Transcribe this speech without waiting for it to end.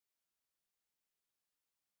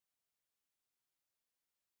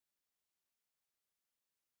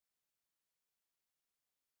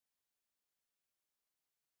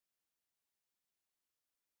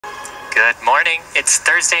Good morning. It's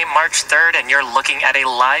Thursday, March 3rd, and you're looking at a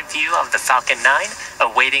live view of the Falcon 9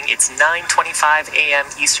 awaiting its 9:25 a.m.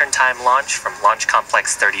 Eastern Time launch from Launch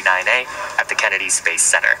Complex 39A at the Kennedy Space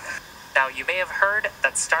Center. Now, you may have heard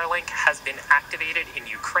that Starlink has been activated in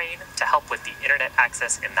Ukraine to help with the internet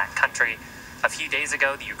access in that country. A few days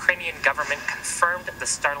ago, the Ukrainian government confirmed the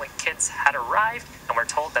Starlink kits had arrived, and we're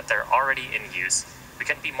told that they're already in use. We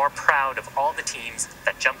couldn't be more proud of all the teams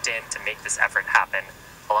that jumped in to make this effort happen,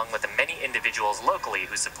 along with the many individuals locally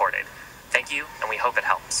who supported. Thank you, and we hope it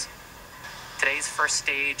helps. Today's first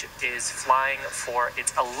stage is flying for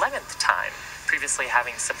its 11th time, previously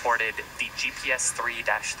having supported the GPS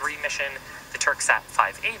 3-3 mission, the Turksat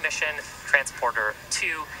 5A mission, Transporter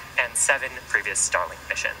 2, and 7 previous Starlink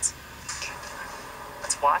missions.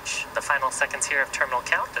 Let's watch the final seconds here of terminal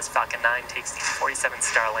count as Falcon 9 takes these 47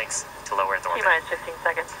 Starlinks to low Earth orbit. T-minus 15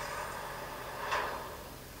 seconds.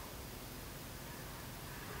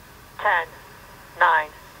 10, 9,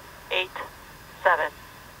 8, 7,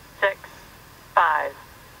 6, 5,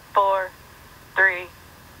 4, 3,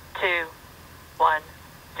 2, 1,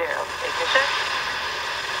 0. Ignition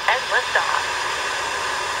and liftoff.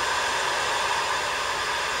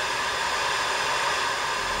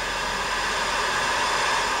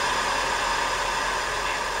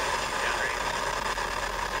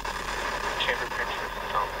 Chamber pictures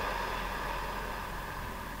is on.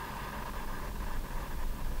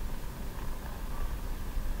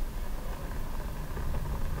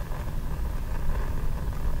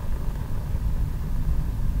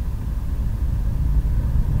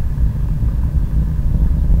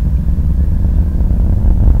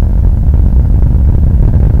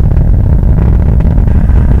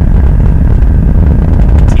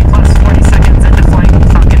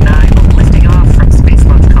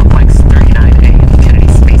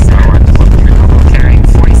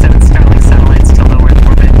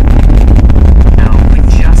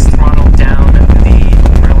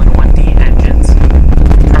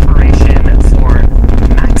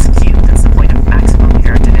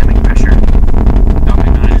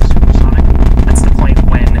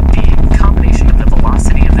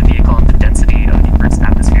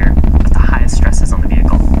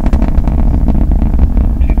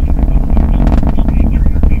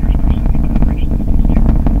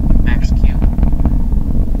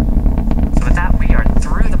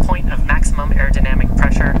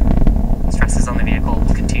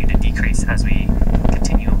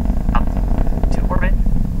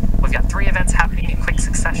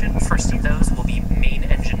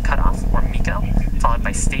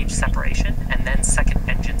 Stage separation, and then second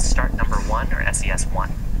engine start number 1, or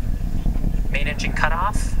SES-1. Main engine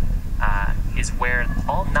cutoff is where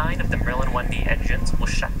all 9 of the Merlin 1D engines will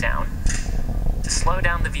shut down to slow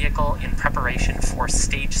down the vehicle in preparation for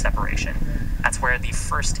stage separation. That's where the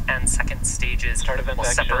first and second stages will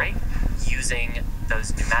separate using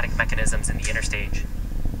those pneumatic mechanisms in the interstage.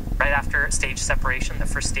 Right after stage separation, the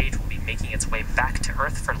first stage will be making its way back to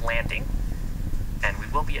Earth for landing, and we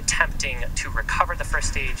will be attempting to recover the first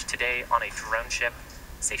stage today on a drone ship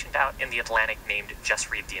stationed out in the Atlantic named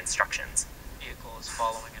Just Read the Instructions. The vehicle is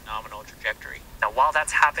following a nominal trajectory. Now, while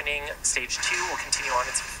that's happening, stage 2 will continue on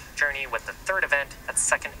its journey with the third event. That's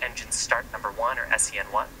second engine start number 1, or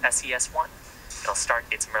SES-1. It'll start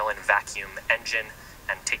its Merlin vacuum engine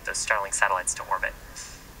and take those Starlink satellites to orbit.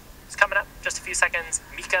 It's coming up, just a few seconds.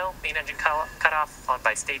 MECO, main engine cutoff, followed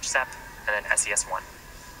by stage SEP, and then SES-1.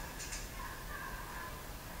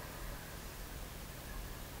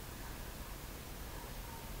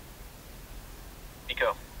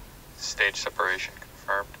 MECO. Stage separation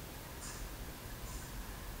confirmed.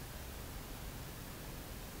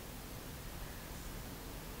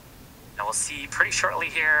 Now we'll see pretty shortly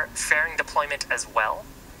here fairing deployment as well.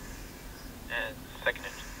 And second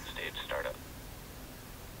engine stage startup.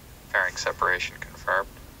 Fairing separation confirmed.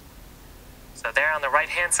 So there on the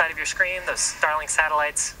right-hand side of your screen, those Starlink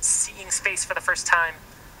satellites seeing space for the first time.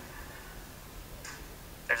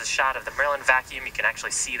 There's a shot of the Merlin vacuum. You can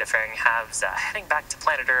actually see the fairing halves heading back to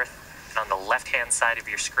planet Earth. And on the left-hand side of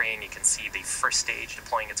your screen, you can see the first stage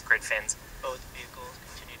deploying its grid fins. Both vehicles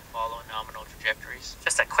continue to follow nominal trajectories.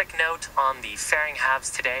 Just a quick note on the fairing halves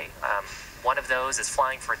today. One of those is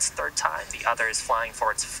flying for its third time. The other is flying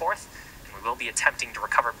for its fourth. And we will be attempting to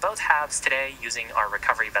recover both halves today using our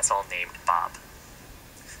recovery vessel named Bob.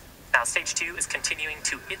 Now, stage 2 is continuing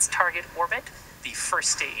to its target orbit. The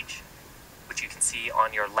first stage, which you can see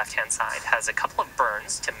on your left-hand side, has a couple of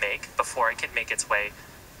burns to make before it can make its way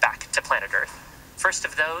back to planet Earth. First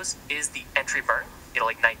of those is the entry burn. It'll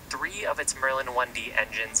ignite 3 of its Merlin 1D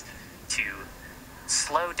engines to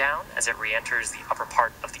slow down as it re-enters the upper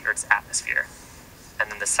part of the Earth's atmosphere.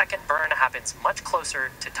 and then the second burn happens much closer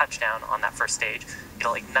to touchdown on that first stage.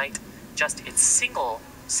 It'll ignite just its single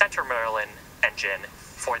center Merlin engine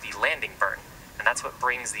for the landing burn, and that's what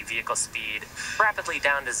brings the vehicle speed rapidly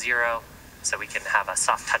down to 0 so we can have a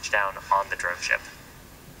soft touchdown on the drone ship.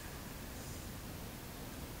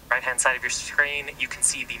 Right-hand side of your screen, you can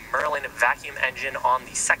see the Merlin vacuum engine on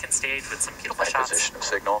the second stage with some beautiful shots Acquisition of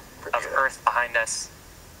signal. of Earth behind us,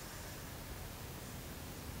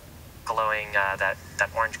 glowing that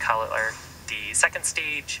orange color. The second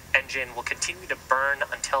stage engine will continue to burn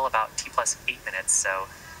until about T+8 minutes, so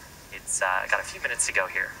it's got a few minutes to go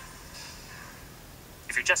here.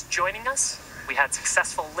 If you're just joining us, we had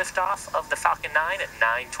successful liftoff of the Falcon 9 at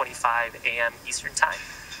 9:25 a.m. Eastern Time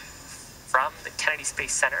from the Kennedy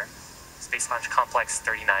Space Center, Space Launch Complex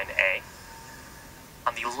 39A.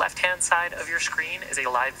 On the left-hand side of your screen is a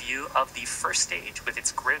live view of the first stage with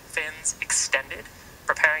its grid fins extended,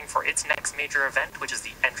 preparing for its next major event, which is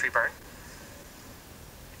the entry burn.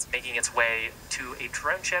 It's making its way to a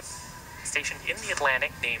drone ship stationed in the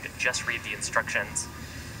Atlantic named Just Read the Instructions,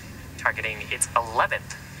 targeting its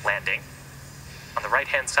 11th landing. On the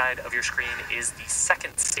right-hand side of your screen is the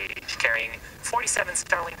second stage, carrying 47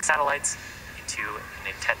 Starlink satellites into an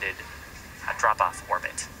intended drop-off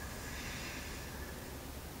orbit.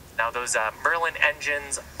 Now, those Merlin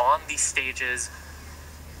engines on these stages,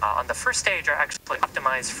 on the first stage, are actually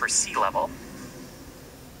optimized for sea level.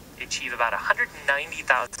 They achieve about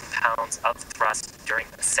 190,000 pounds of thrust during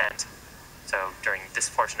ascent, so during this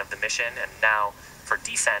portion of the mission, and now for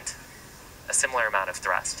descent, a similar amount of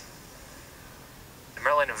thrust. The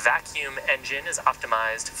Merlin vacuum engine is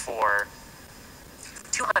optimized for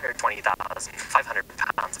 220,500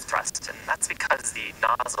 pounds of thrust, and that's because the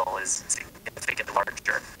nozzle is significantly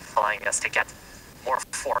larger, allowing us to get more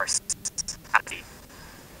force out of the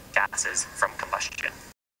gases from combustion.